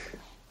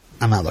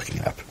 I'm not looking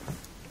it up.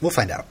 We'll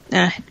find out.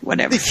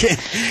 Whatever.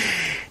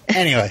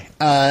 Anyway,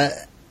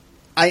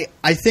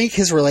 I think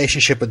his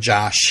relationship with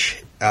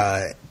Josh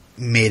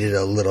made it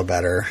a little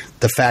better.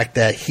 The fact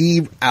that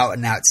he out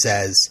and out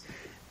says,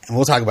 and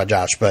we'll talk about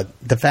Josh, but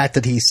the fact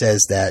that he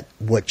says that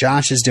what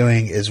Josh is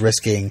doing is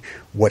risking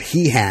what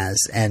he has,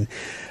 and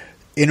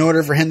in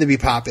order for him to be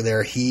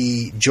popular,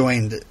 he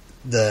joined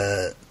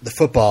the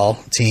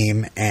football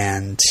team,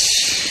 and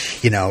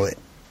you know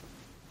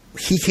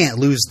he can't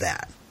lose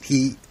that.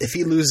 If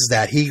he loses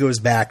that, he goes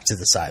back to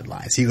the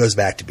sidelines. He goes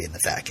back to being the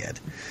fat kid.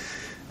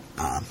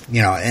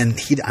 You know, and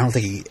I don't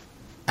think he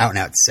out and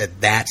out said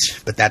that,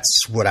 but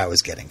that's what I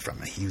was getting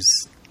from it. He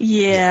was,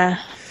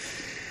 yeah.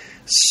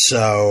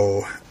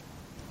 So,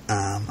 you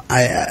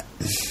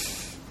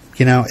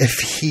know, if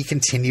he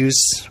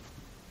continues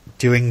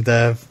doing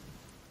the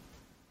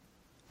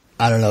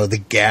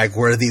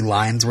gag-worthy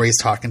lines where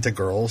he's talking to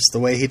girls the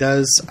way he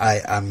does,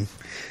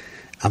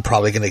 I'm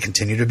probably going to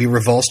continue to be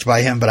revulsed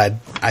by him, but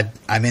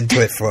I'm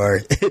into it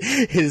for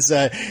his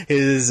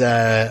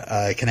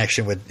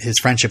connection with his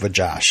friendship with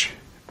Josh.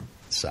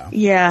 So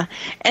yeah,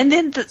 and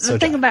then the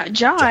thing about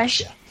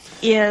Josh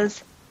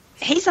is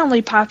he's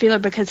only popular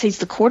because he's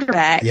the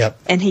quarterback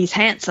and he's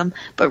handsome,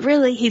 but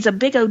really he's a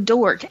big old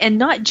dork, and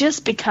not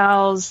just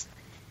because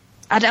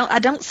I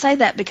don't say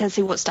that because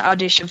he wants to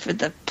audition for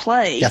the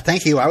play. Yeah,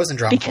 thank you. I was in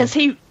drama because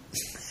club.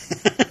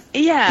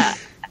 Yeah.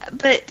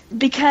 But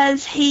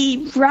because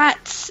he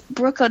writes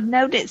Brooke a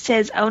note that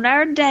says, on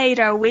our date,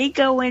 are we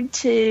going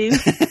to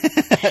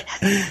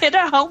hit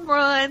a home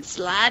run,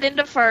 slide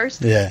into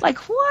first? Yeah. Like,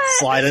 what?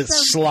 Slide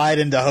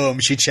into home.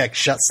 She checked,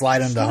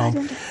 slide into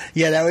home.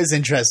 Yeah, that was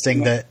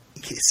interesting. Yeah.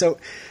 So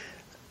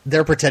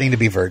they're pretending to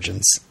be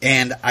virgins.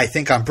 And I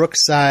think on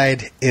Brooke's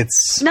side,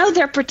 it's... No,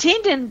 they're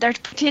pretending not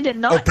to be.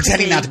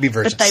 Pretending not to be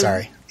virgins,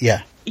 sorry.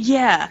 Yeah.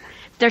 Yeah.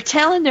 They're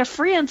telling their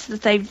friends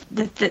that they've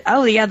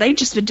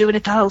just been doing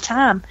it the whole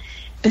time,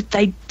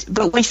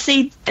 but we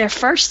see their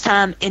first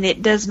time and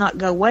it does not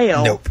go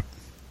well. Nope.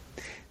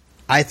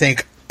 I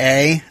think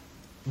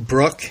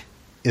Brooke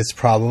is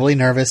probably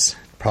nervous,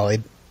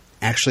 probably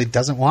actually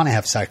doesn't want to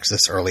have sex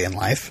this early in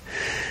life.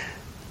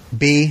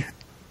 B,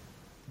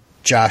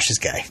 Josh is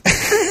gay.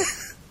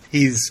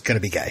 He's going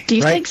to be gay. Do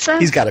you think so?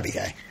 He's got to be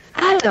gay.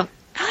 I don't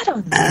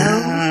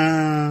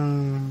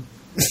know.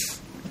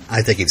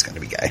 I think he's going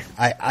to be gay.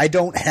 I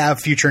don't have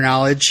future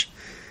knowledge.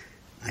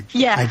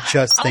 I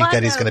just think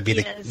that he's going to be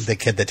the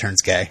kid that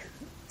turns gay.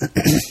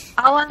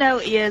 All I know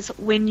is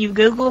when you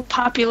Google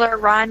popular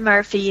Ryan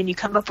Murphy and you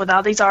come up with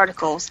all these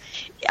articles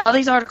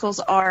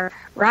are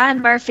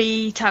Ryan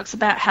Murphy talks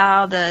about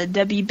how the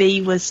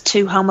WB was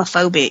too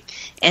homophobic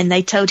and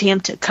they told him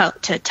to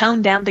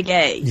tone down the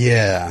gay.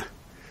 Yeah.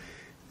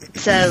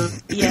 So,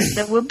 yes,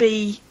 there will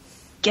be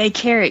gay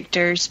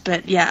characters,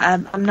 but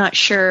yeah, I'm not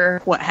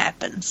sure what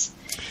happens.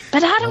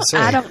 But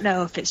I don't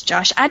know if it's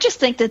Josh. I just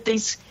think that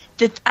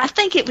I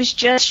think it was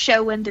just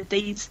showing that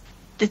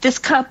this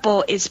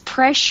couple is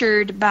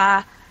pressured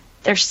by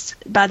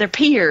their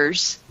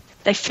peers.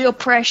 They feel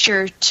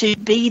pressure to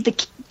be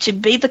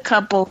the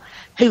couple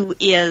who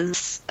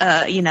is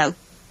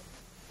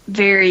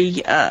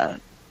very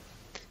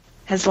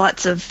has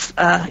lots of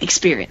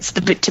experience,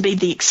 to be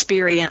the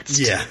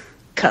experienced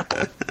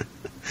couple.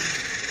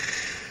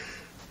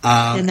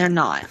 And they're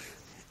not.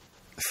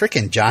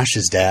 Freaking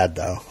Josh's dad,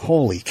 though.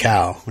 Holy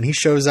cow. When he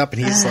shows up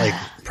and he's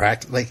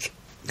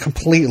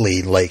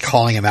completely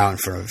calling him out in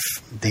front of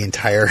the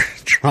entire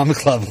drama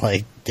club,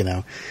 I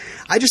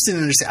just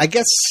didn't understand. I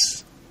guess,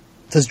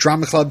 does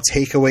drama club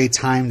take away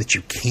time that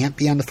you can't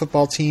be on the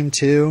football team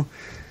too?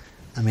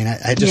 I mean,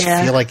 I just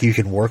feel like you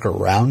can work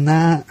around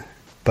that,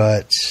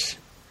 but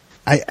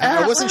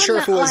I wasn't sure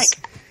if it was.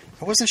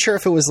 I wasn't sure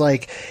if it was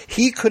like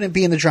he couldn't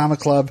be in the drama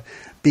club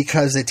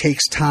because it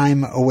takes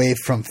time away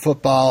from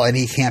football and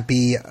he can't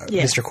be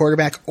Mr.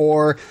 Quarterback,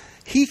 or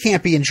he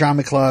can't be in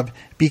drama club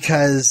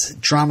because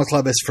drama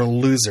club is for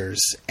losers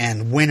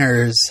and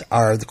winners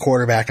are the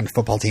quarterback and the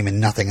football team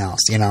and nothing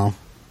else,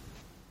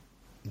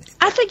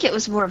 I think it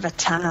was more of a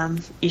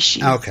time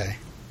issue. Okay.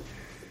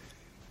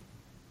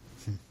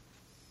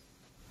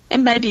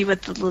 And maybe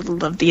with a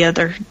little of the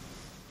other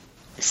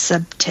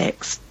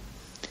subtext.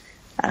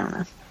 I don't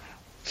know.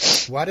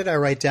 Why did I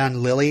write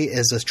down Lily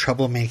is a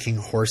troublemaking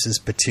horse's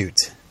patoot?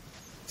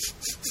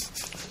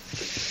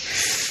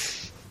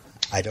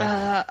 I don't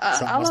know.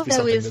 All I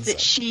know is that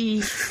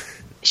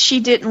she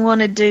didn't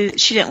want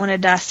to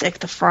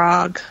dissect the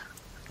frog.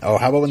 Oh,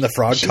 how about when the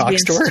frog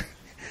talks to her?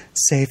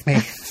 Save me.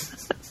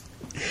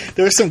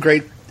 There was some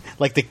great,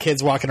 like the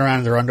kids walking around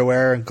in their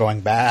underwear and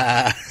going,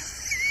 bah.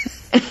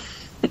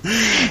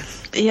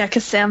 Yeah,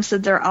 because Sam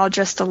said they're all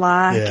dressed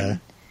alike. Yeah.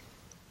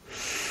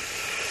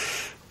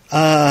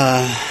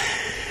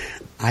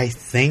 I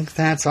think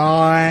that's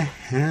all I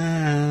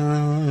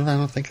have. I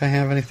don't think I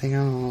have anything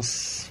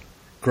else.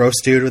 Gross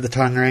dude with the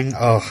tongue ring.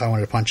 Oh, I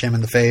wanted to punch him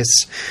in the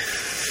face.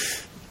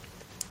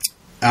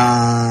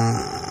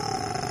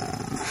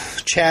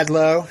 Chad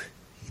Lowe.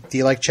 Do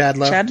you like Chad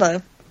Lowe? Chad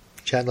Lowe.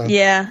 Chad Lowe.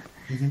 Yeah.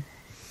 Mm-hmm.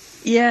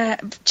 Yeah,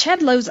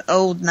 Chad Lowe's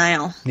old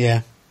now.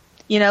 Yeah.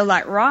 You know,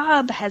 like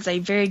Rob has a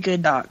very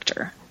good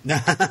doctor.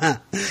 Yeah.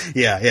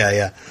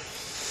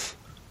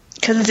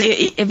 Because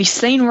have you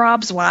seen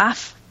Rob's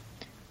wife?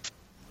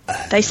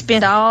 They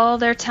spend all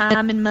their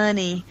time and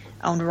money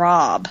on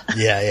Rob.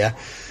 Yeah.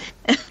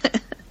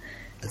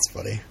 That's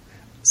funny.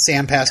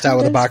 Sam passed out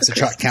with a box of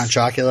Count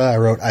Chocula. I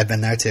wrote, I've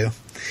been there too.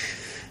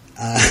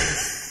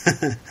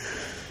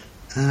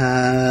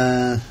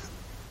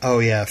 Oh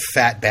yeah,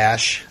 Fat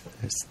Bash.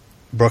 There's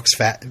Brooke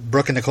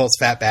and Nicole's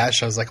Fat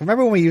Bash. I was like,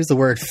 remember when we used the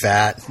word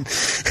fat?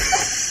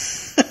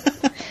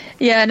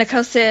 Yeah,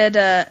 Nicole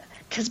said,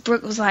 because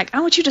Brooke was like, I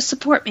want you to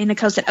support me.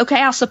 Nicole said,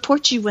 okay, I'll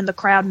support you when the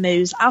crowd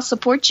moves. I'll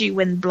support you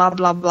when blah,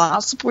 blah, blah.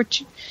 I'll support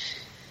you.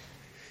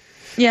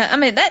 Yeah, I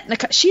mean,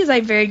 she is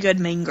a very good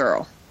mean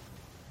girl.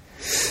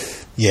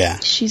 Yeah.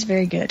 She's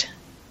very good.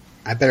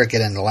 I better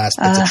get into the last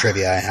bits of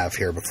trivia I have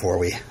here before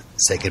we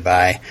say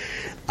goodbye.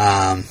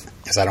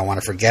 Because I don't want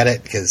to forget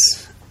it,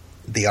 because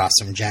the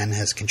awesome Jen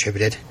has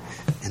contributed.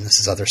 And this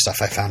is other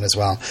stuff I found as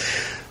well.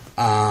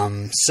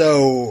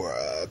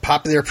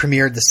 Popular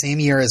premiered the same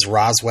year as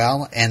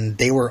Roswell, and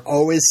they were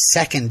always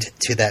second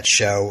to that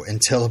show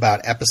until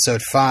about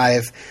episode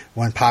 5,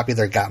 when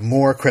Popular got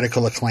more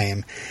critical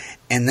acclaim.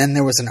 And then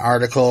there was an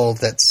article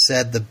that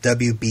said the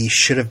WB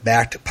should have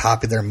backed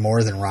Popular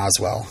more than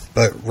Roswell.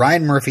 But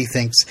Ryan Murphy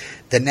thinks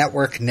the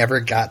network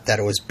never got that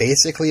it was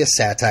basically a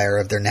satire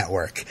of their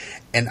network.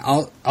 And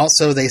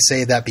also they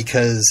say that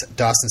because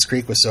Dawson's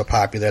Creek was so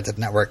popular, the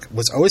network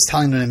was always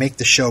telling them to make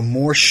the show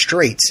more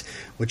straight,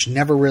 which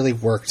never really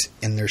worked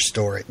in their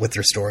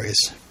stories.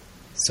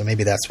 So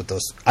maybe that's what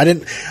those...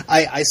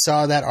 I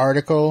saw that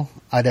article.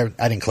 I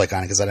didn't click on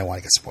it because I didn't want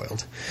to get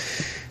spoiled.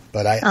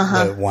 But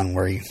the one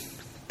where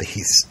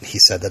he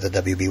said that the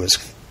WB was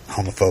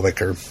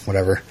homophobic or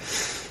whatever.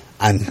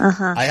 I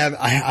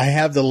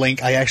have the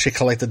link. I actually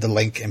collected the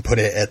link and put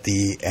it at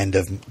the end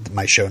of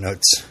my show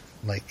notes,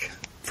 like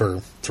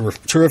to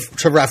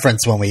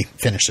reference when we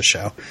finish the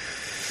show.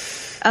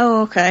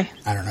 Oh, okay.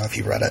 I don't know if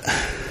you read it.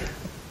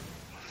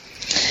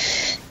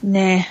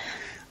 Nah.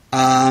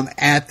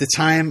 At the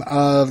time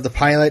of the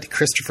pilot,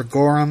 Christopher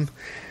Gorham,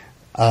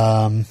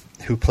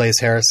 who plays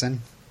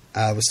Harrison,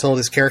 was told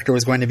his character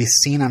was going to be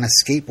seen on a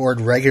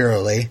skateboard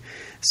regularly,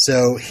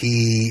 so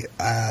he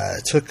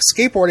took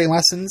skateboarding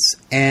lessons,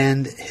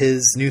 and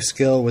his new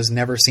skill was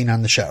never seen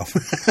on the show.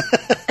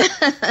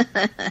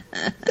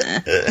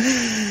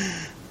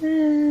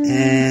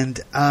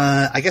 And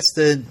I guess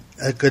a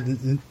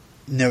good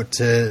note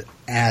to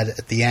add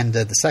at the end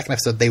of the second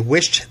episode, they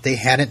wished they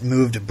hadn't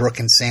moved Brooke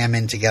and Sam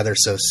in together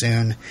so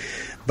soon,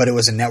 but it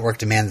was a network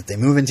demand that they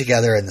move in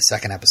together in the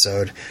second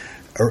episode.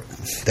 Or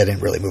they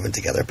didn't really move in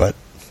together, but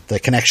the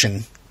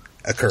connection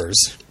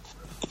occurs.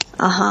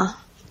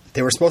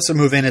 They were supposed to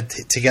move in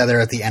together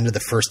at the end of the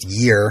first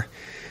year,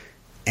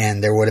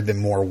 and there would have been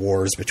more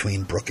wars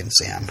between Brooke and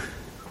Sam.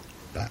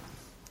 But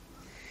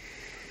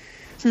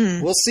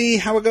we'll see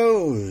how it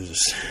goes.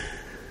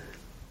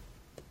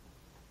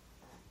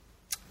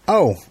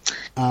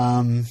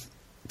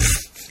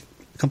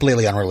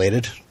 Completely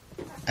unrelated.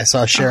 I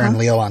saw Sharon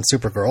Leo on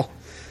Supergirl.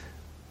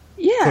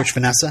 Yeah. Coach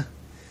Vanessa.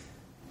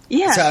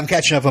 Yeah. So I'm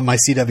catching up on my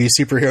CW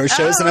superhero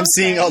shows, and I'm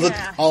seeing all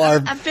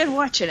our. I've been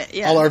watching it.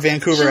 Yeah. All our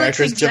Vancouver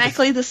actors.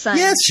 Exactly the same.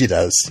 Yes, she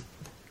does.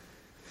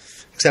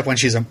 Except when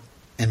she's in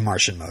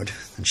Martian mode,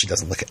 and she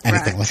doesn't look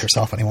anything like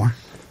herself anymore.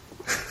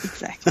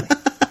 Exactly.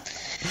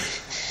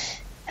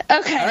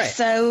 Okay,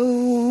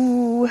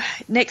 so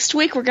next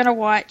week we're going to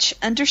watch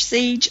Under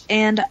Siege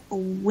and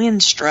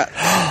Windstruck.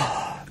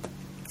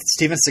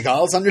 Steven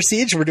Seagal's Under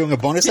Siege. We're doing a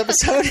bonus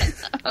episode.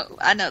 Oh,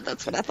 I know,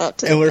 that's what I thought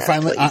too. And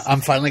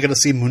I'm finally going to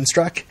see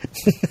Moonstruck.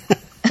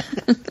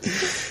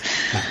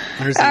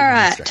 Under Siege. All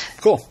right.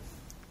 Moonstruck. Cool.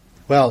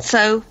 Well,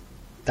 so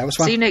that was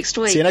fun. See you next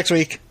week. See you next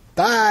week.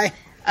 Bye.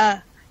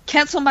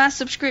 Cancel my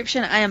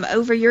subscription. I am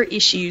over your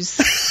issues.